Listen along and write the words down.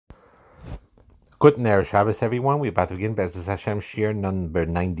Good Erev Shabbos, everyone. We're about to begin Be'ezus Hashem Shir number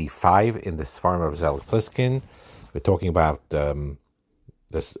 95 in the Sfarim of Zelig Pliskin. We're talking about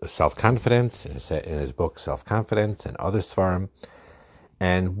this self-confidence in his book Self-Confidence and other Sfarim.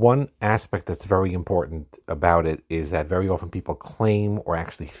 And one aspect that's very important about it is that very often people claim or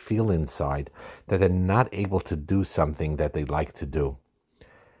actually feel inside that they're not able to do something that they like to do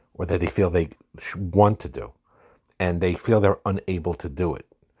or that they feel they want to do, and they feel they're unable to do it.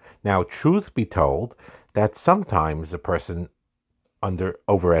 Now, truth be told, that sometimes a person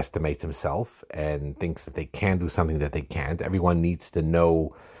overestimates himself and thinks that they can do something that they can't. Everyone needs to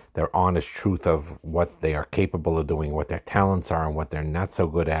know their honest truth of what they are capable of doing, what their talents are, and what they're not so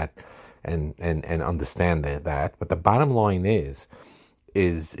good at, and understand that. But the bottom line is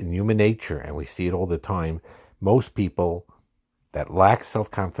in human nature, and we see it all the time, most people that lack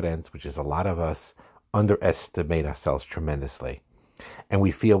self-confidence, which is a lot of us, underestimate ourselves tremendously. And we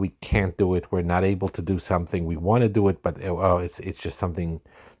feel we can't do it. We're not able to do something. We want to do it, but it's just something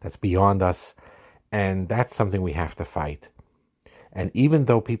that's beyond us. And that's something we have to fight. And even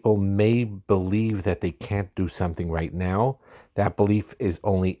though people may believe that they can't do something right now, that belief is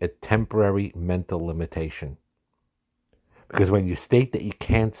only a temporary mental limitation. Because when you state that you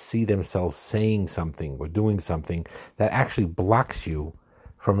can't see themselves saying something or doing something, that actually blocks you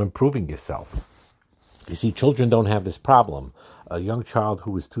from improving yourself. You see, children don't have this problem. A young child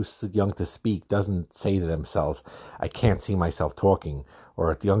who is too young to speak doesn't say to themselves, I can't see myself talking.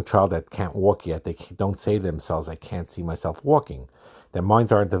 Or a young child that can't walk yet, they don't say to themselves, I can't see myself walking. Their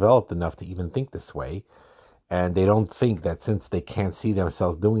minds aren't developed enough to even think this way. And they don't think that since they can't see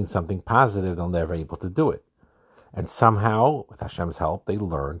themselves doing something positive, they'll never be able to do it. And somehow, with Hashem's help, they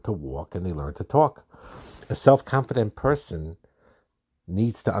learn to walk and they learn to talk. A self-confident person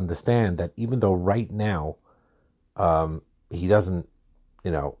needs to understand that even though right now he doesn't,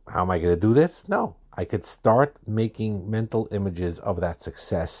 how am I going to do this? No, I could start making mental images of that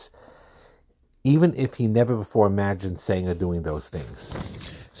success, even if he never before imagined saying or doing those things.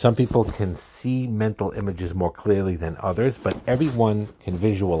 Some people can see mental images more clearly than others, but everyone can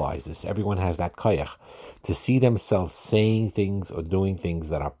visualize this. Everyone has that koyach to see themselves saying things or doing things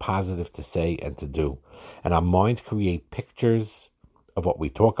that are positive to say and to do. And our minds create pictures of what we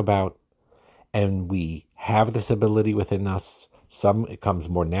talk about, and we have this ability within us. Some it comes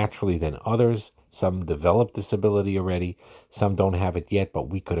more naturally than others. Some develop this ability already. Some don't have it yet, but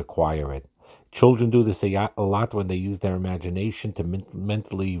we could acquire it. Children do this a lot when they use their imagination to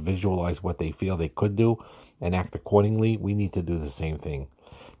mentally visualize what they feel they could do and act accordingly. We need to do the same thing.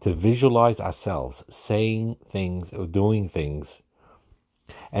 To visualize ourselves saying things or doing things,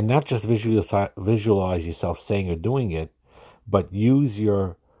 and not just visualize yourself saying or doing it, but use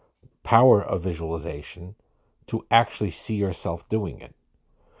your power of visualization to actually see yourself doing it.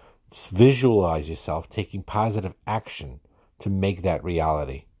 Visualize yourself taking positive action to make that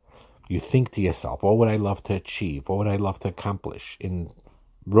reality. You think to yourself, what would I love to achieve? What would I love to accomplish in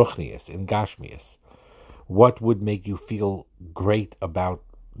Ruchnius, in Gashmius? What would make you feel great about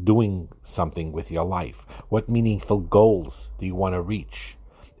doing something with your life? What meaningful goals do you want to reach?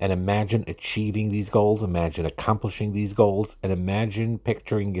 And imagine achieving these goals, imagine accomplishing these goals, and imagine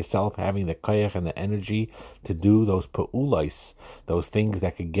picturing yourself having the koyach and the energy to do those pa'ulais, those things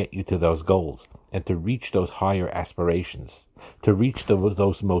that could get you to those goals, and to reach those higher aspirations, to reach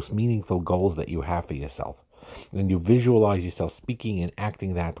those most meaningful goals that you have for yourself. And you visualize yourself speaking and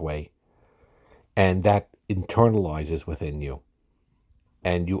acting that way, and that internalizes within you.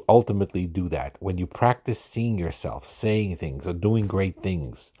 And you ultimately do that. When you practice seeing yourself saying things or doing great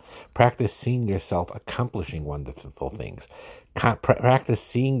things, practice seeing yourself accomplishing wonderful things, practice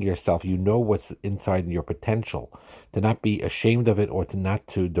seeing yourself, what's inside your potential, to not be ashamed of it or to not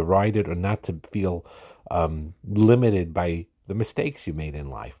to deride it or not to feel limited by the mistakes you made in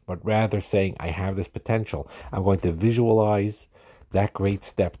life, but rather saying, I have this potential. I'm going to visualize that great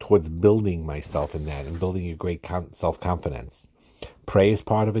step towards building myself in that and building a great self-confidence. Pray is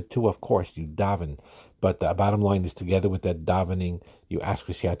part of it too, of course. You daven, but the bottom line is together with that davening, you ask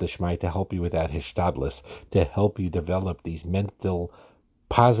Siyata Shmai to help you with that hishtadlis, to help you develop these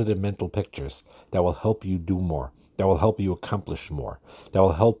positive mental pictures that will help you do more, that will help you accomplish more, that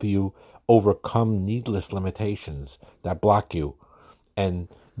will help you overcome needless limitations that block you. And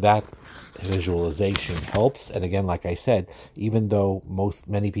that visualization helps. And again, like I said, even though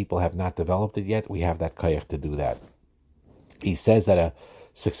many people have not developed it yet, we have that koyach to do that. He says that a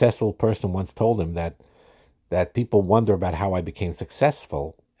successful person once told him that people wonder about how I became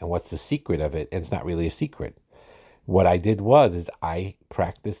successful and what's the secret of it, and it's not really a secret. What I did is I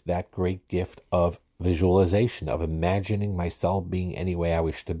practiced that great gift of visualization, of imagining myself being any way I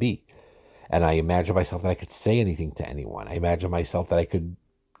wish to be. And I imagine myself that I could say anything to anyone. I imagine myself that I could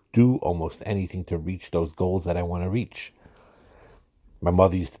do almost anything to reach those goals that I want to reach. My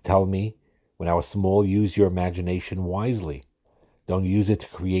mother used to tell me when I was small, use your imagination wisely. Don't use it to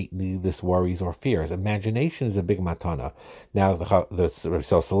create needless worries or fears. Imagination is a big matana. Now, the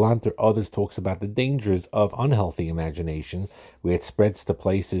Salanter, others talks about the dangers of unhealthy imagination, where it spreads to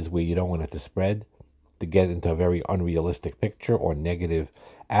places where you don't want it to spread, to get into a very unrealistic picture or negative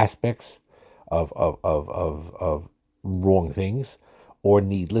aspects of wrong things, or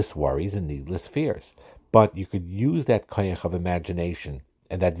needless worries and needless fears. But you could use that koyach of imagination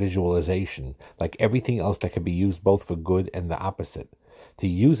and that visualization, like everything else that can be used both for good and the opposite, to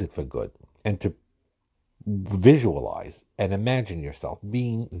use it for good and to visualize and imagine yourself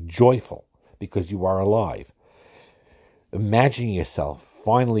being joyful because you are alive. Imagining yourself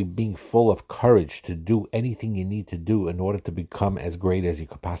finally being full of courage to do anything you need to do in order to become as great as you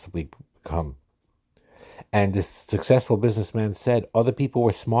could possibly become. And this successful businessman said, other people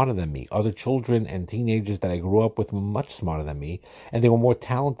were smarter than me. Other children and teenagers that I grew up with were much smarter than me, and they were more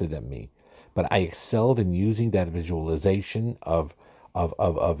talented than me. But I excelled in using that visualization of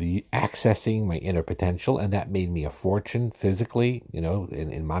accessing my inner potential, and that made me a fortune physically, in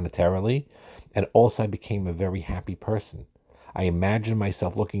monetarily, and also I became a very happy person. I imagined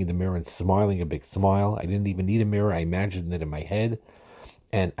myself looking in the mirror and smiling a big smile. I didn't even need a mirror. I imagined it in my head.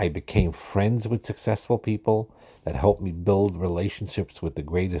 And I became friends with successful people that helped me build relationships with the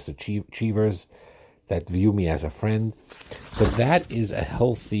greatest achievers that view me as a friend. So that is a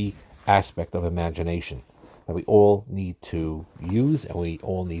healthy aspect of imagination that we all need to use and we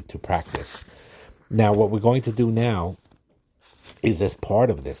all need to practice. Now, what we're going to do now is, as part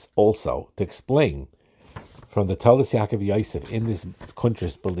of this, also to explain from the TOLDOS YAAKOV Yosef in this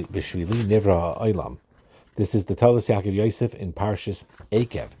Kuntres B'Shvili Nivra Ha'olam. This is the TOLDOS YAAKOV Yosef in Parshas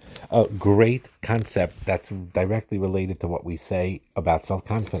YAAKOV, a great concept that's directly related to what we say about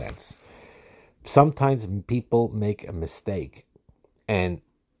self-confidence. Sometimes people make a mistake and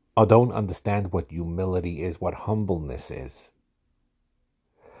don't understand what humility is, what humbleness is.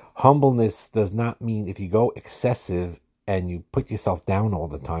 Humbleness does not mean if you go excessive and you put yourself down all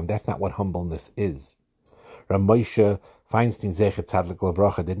the time. That's not what humbleness is. Ramosha Feinstein Zecher Tzaddik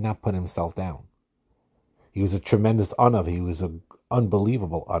Levracha did not put himself down. He was a tremendous Anav. He was an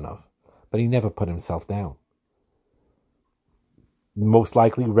unbelievable Anav. But he never put himself down. Most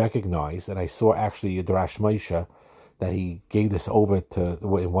likely recognized, and I saw actually a Drash Moshe, that he gave this over to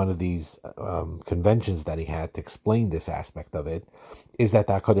in one of these conventions that he had to explain this aspect of it, is that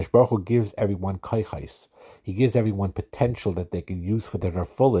the HaKadosh Baruch Hu gives everyone koichais. He gives everyone potential that they can use for their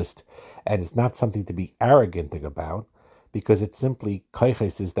fullest, and it's not something to be arrogant about, because it's simply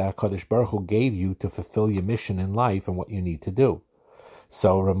koichais is that HaKadosh Baruch Hu gave you to fulfill your mission in life and what you need to do.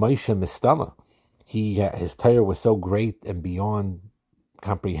 So Ramosha Mistama, his Torah was so great and beyond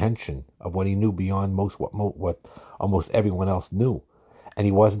comprehension of what he knew beyond what almost everyone else knew, and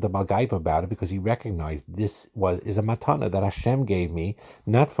he wasn't a Malgaiva about it because he recognized this is a matana that Hashem gave me,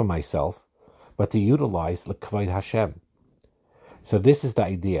 not for myself, but to utilize l'kavod Hashem. So this is the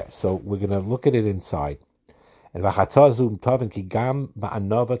idea. So we're going to look at it inside. And you have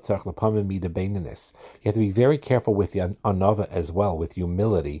to be very careful with the anava as well, with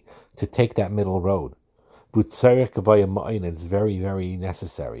humility, to take that middle road. It's very, very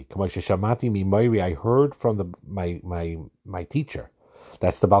necessary. I heard from my teacher,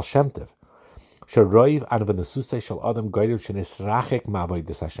 that's the Baal Shem Tov.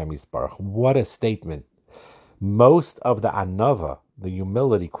 What a statement. Most of the anava, the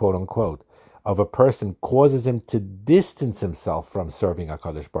humility, quote unquote, of a person causes him to distance himself from serving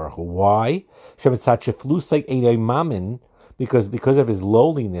HaKadosh Baruch Hu. Why? Because of his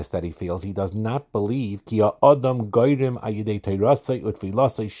lowliness that he feels, he does not believe that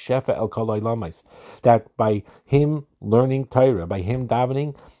by him learning Torah, by him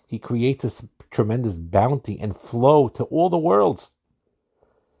davening, he creates a tremendous bounty and flow to all the worlds.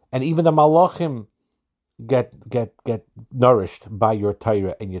 And even the malachim get nourished by your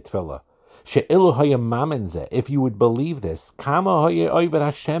Torah and your tefillah. If you would believe this, how many,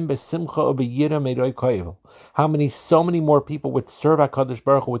 so many more people would serve HaKadosh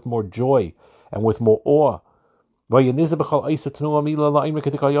Baruch Hu with more joy and with more awe. And he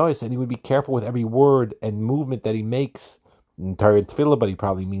would be careful with every word and movement that he makes in Torah and Tefillah, but he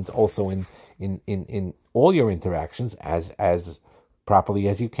probably means also in all your interactions as properly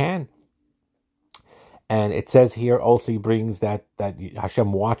as you can. And it says here also he brings that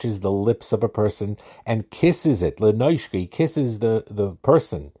Hashem watches the lips of a person and kisses it. Lenoishka, he kisses the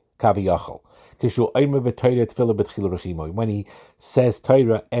person. kaviyachol. When he says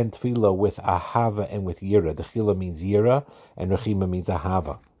Torah and Tefillah with ahava and with yira, the chila means yira and rechima means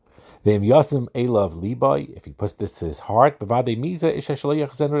ahava. If he puts this to his heart, he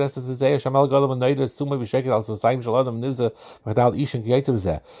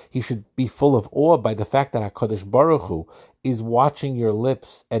should be full of awe by the fact that HaKadosh Baruch Hu is watching your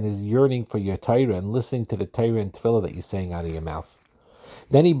lips and is yearning for your Torah and listening to the Torah and Tefillah that you're saying out of your mouth.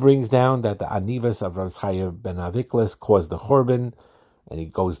 Then he brings down that the anivas of Rav Chaim ben Aviklis caused the churban, and he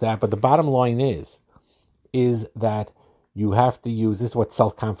goes that. But the bottom line is that you have to use, this is what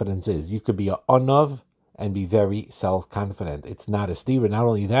self-confidence is. You could be an unav and be very self-confident. It's not a stira. Not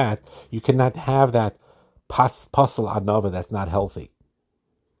only that, you cannot have that puzzle anava that's not healthy.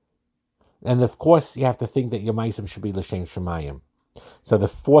 And of course, you have to think that your ma'asim should be l'shem shemayim. So the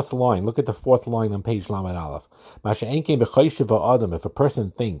fourth line, look at the fourth line on page Lamed Aleph. If a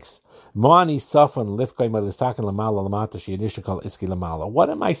person thinks, what am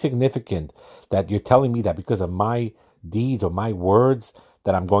I significant that you're telling me that because of my deeds or my words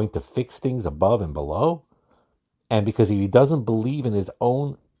that I'm going to fix things above and below? And because he doesn't believe in his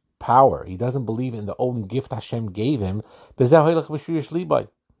own power, he doesn't believe in the own gift Hashem gave him,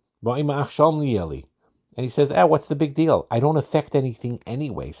 and he says, what's the big deal? I don't affect anything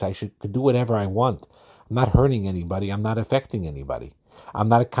anyway, so I could do whatever I want. I'm not hurting anybody. I'm not affecting anybody. I'm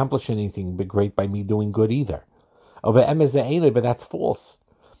not accomplishing anything big great by me doing good either. But that's false.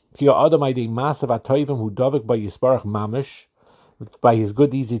 By his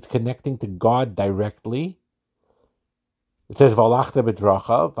good deeds, he's connecting to God directly. It says, by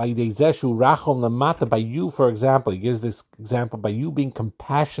you, for example, he gives this example, by you being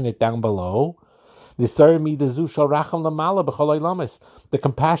compassionate down below, the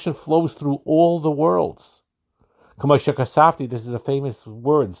compassion flows through all the worlds. This is a famous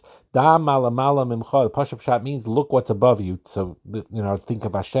words. Pashup means look what's above you. So, think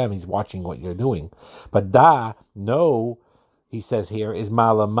of Hashem, he's watching what you're doing. But no, he says here, is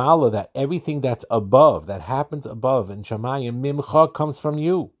mala, that everything that's above, that happens above in Shamayim, mimcha comes from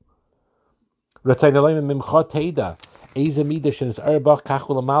you. The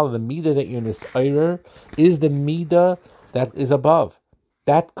midah that you're in this Eirer is the midah that is above.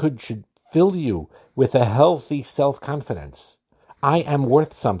 That should fill you with a healthy self-confidence. I am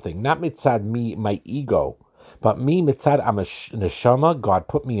worth something, not mitzad me, my ego, but me mitzad, I'm a neshama. God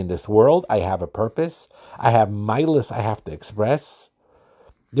put me in this world. I have a purpose. I have milas I have to express.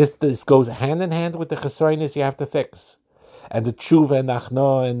 This goes hand in hand with the chesroinus you have to fix. And the tshuva and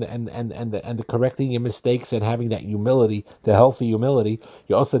achna and the correcting your mistakes and having that humility, the healthy humility,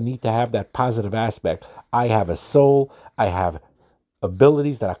 you also need to have that positive aspect. I have a soul, I have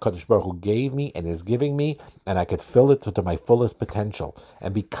abilities that HaKadosh Baruch Hu gave me and is giving me, and I could fill it to my fullest potential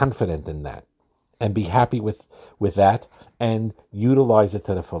and be confident in that and be happy with that and utilize it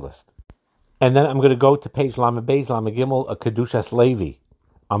to the fullest. And then I'm going to go to page Lamed Beis, Lamed Gimel, a Kedushas Levi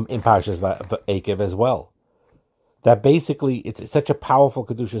in Parshas YAAKOV as well. That basically, it's such a powerful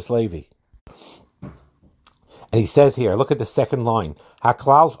Kedushas Levi. And he says here, look at the second line.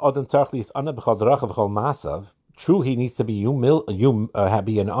 True, he needs to be be an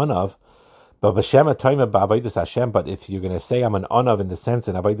unav, but but if you're going to say I'm an unav in the sense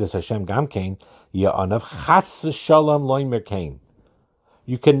in avodas Hashem gamkein, you're unav chas shalom loy merkein.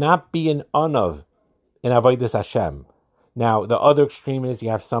 You cannot be an unav in avodas Hashem. Now, the other extreme is you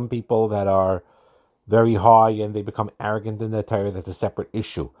have some people that are very high and they become arrogant in their Torah. That's a separate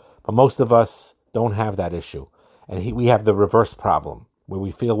issue. But most of us don't have that issue. And we have the reverse problem, where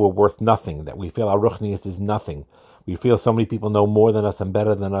we feel we're worth nothing, that we feel our ruchnius is nothing. We feel so many people know more than us and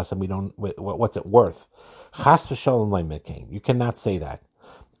better than us, and we don't, what's it worth? Chas v'shalom loy mekain. You cannot say that.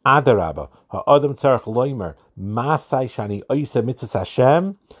 Adarabba, ha'adam tzarech loimer, masai shani oisa mitzvahs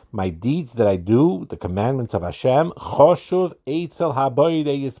Hashem, my deeds that I do, the commandments of Hashem, choshuv eitzel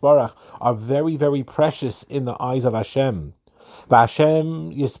haboyde yisbarach, are very, very precious in the eyes of Hashem.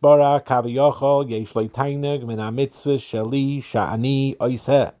 V'Hashem yisbarach kaviyachol yesh lo taineg min ha'mitzvahs sheli sha'ani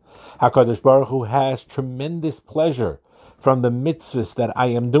oiseh. HaKadosh Baruch Hu has tremendous pleasure from the mitzvahs that I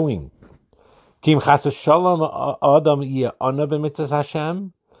am doing. Kim chas shalom adam yeh anav mitzvahs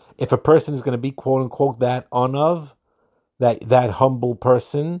Hashem. If a person is going to be, quote unquote, that anav, that humble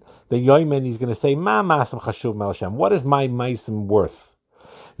person, the yoyman, he's going to say, Ma masam chashuv mel Hashem. What is my maisim worth?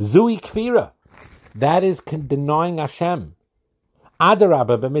 Zui kfira. That is denying Hashem.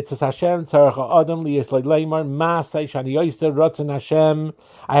 Adarabba b'mitzvahs Hashem tzarech ha'adam liyislay leimar masay shani yoyser rotzen Hashem.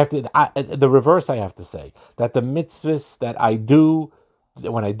 I have to, the reverse I have to say, that the mitzvahs that I do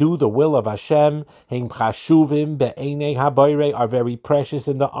when I do the will of Hashem, Hein Chashuvim Be'enei HaBoirei, are very precious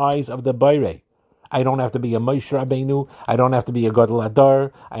in the eyes of the Boirei. I don't have to be a Moshe Rabbeinu. I don't have to be a Gadol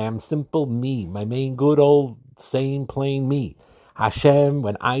Adar. I am simple me, my main good old same plain me. Hashem,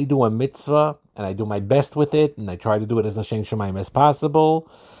 when I do a mitzvah and I do my best with it and I try to do it as L'Shem Shemaim as possible,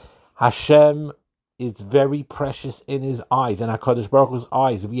 Hashem is very precious in His eyes, and HaKadosh Baruch Hu's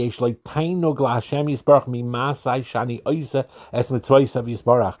eyes. V'yesh lo tainug laHashem yisbarach mimasai shani oisa es mitzvaysav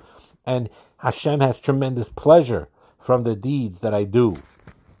yisbarach. And Hashem has tremendous pleasure from the deeds that I do.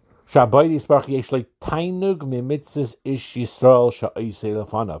 Shabayit yisbarach yesh lo tainug mimitzvos ish Yisrael sha'osei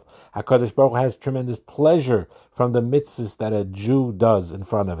lefanav. HaKadosh Baruch Hu has tremendous pleasure from the mitzvahs that a Jew does in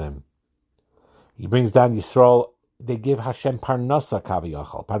front of him. He brings down Yisrael. They give Hashem parnasa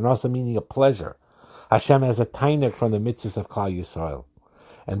kaviyachal. Parnasa meaning a pleasure. Hashem has a tainuk from the mitzvahs of Klal Yisrael.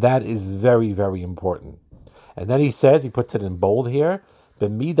 And that is very, very important. And then he says, he puts it in bold here,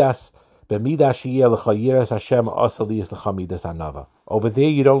 B'midas sheyeh l'cha yiras Hashem asa liyas l'cha midas anava. Over there,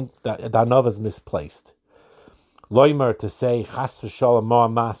 you don't, the anava is misplaced. Loimer, to say, chas v'shalom ma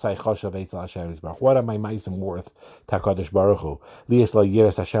masai choshav eitzel Hashem yisbarach. What are my maisim worth to HaKadosh Baruch Hu? Liyas lo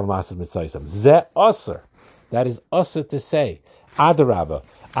yiras Hashem lasas mitzvaysim. Ze aser. That is aser to say. Adarabba.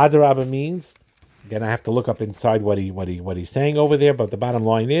 Adarabba means, again, I have to look up inside what he's saying over there, but the bottom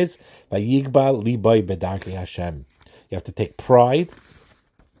line is, Vayigba libay bedarkei Hashem. You have to take pride,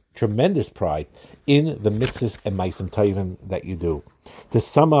 tremendous pride, in the mitzvahs and maisim tovim that you do. To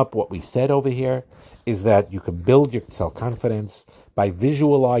sum up what we said over here is that you can build your self-confidence by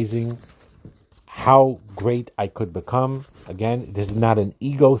visualizing how great I could become. Again, this is not an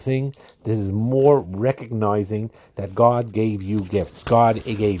ego thing. This is more recognizing that God gave you gifts. God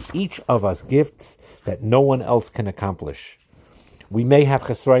gave each of us gifts that no one else can accomplish. We may have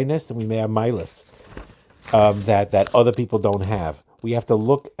chesroinus and we may have milas that other people don't have. We have to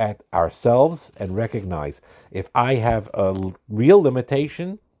look at ourselves and recognize, if I have a real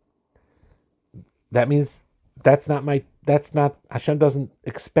limitation, that means that's not Hashem doesn't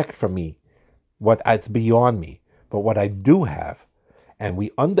expect from me it's beyond me. But what I do have, and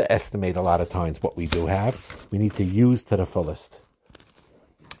we underestimate a lot of times what we do have, we need to use to the fullest.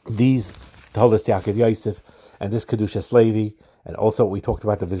 These TOLDOS YAAKOV Yosef and this KEDUSHAS LEVI, and also we talked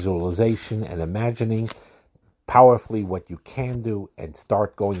about the visualization and imagining powerfully what you can do and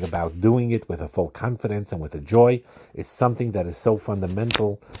start going about doing it with a full confidence and with a joy, is something that is so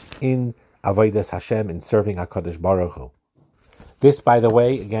fundamental in Avodas Hashem, in serving HaKadosh Baruch Hu. This, by the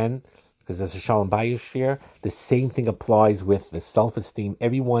way, again, because there's a Shalom Bayis share, the same thing applies with the self-esteem.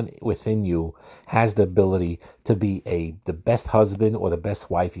 Everyone within you has the ability to be the best husband or the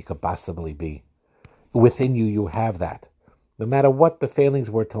best wife you could possibly be. Within you, you have that. No matter what the failings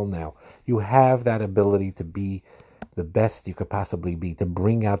were till now, you have that ability to be the best you could possibly be, to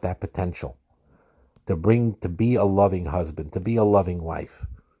bring out that potential, to be a loving husband, to be a loving wife,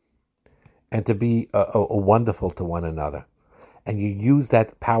 and to be a wonderful to one another. And you use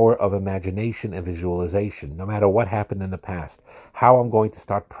that power of imagination and visualization, no matter what happened in the past, how I'm going to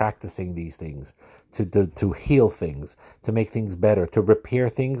start practicing these things, to heal things, to make things better, to repair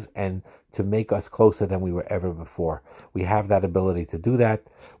things, and to make us closer than we were ever before. We have that ability to do that.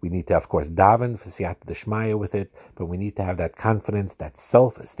 We need to, of course, daven for siyata d'shmaya with it, but we need to have that confidence, that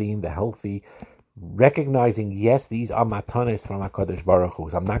self-esteem, the healthy, recognizing, yes, these are matanis from HaKadosh Baruch Hu.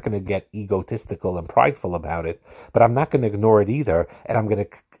 So I'm not going to get egotistical and prideful about it, but I'm not going to ignore it either, and I'm going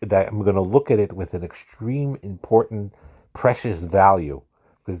to look at it with an extreme, important, precious value,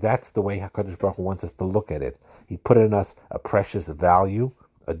 because that's the way HaKadosh Baruch Hu wants us to look at it. He put in us a precious value,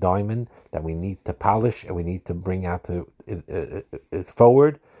 a diamond that we need to polish and we need to bring out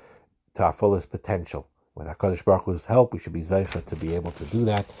forward to our fullest potential. With HaKadosh Baruch Hu's help, we should be zeicher to be able to do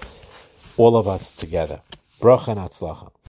that. All of us together. Bracha and Hatzlacha.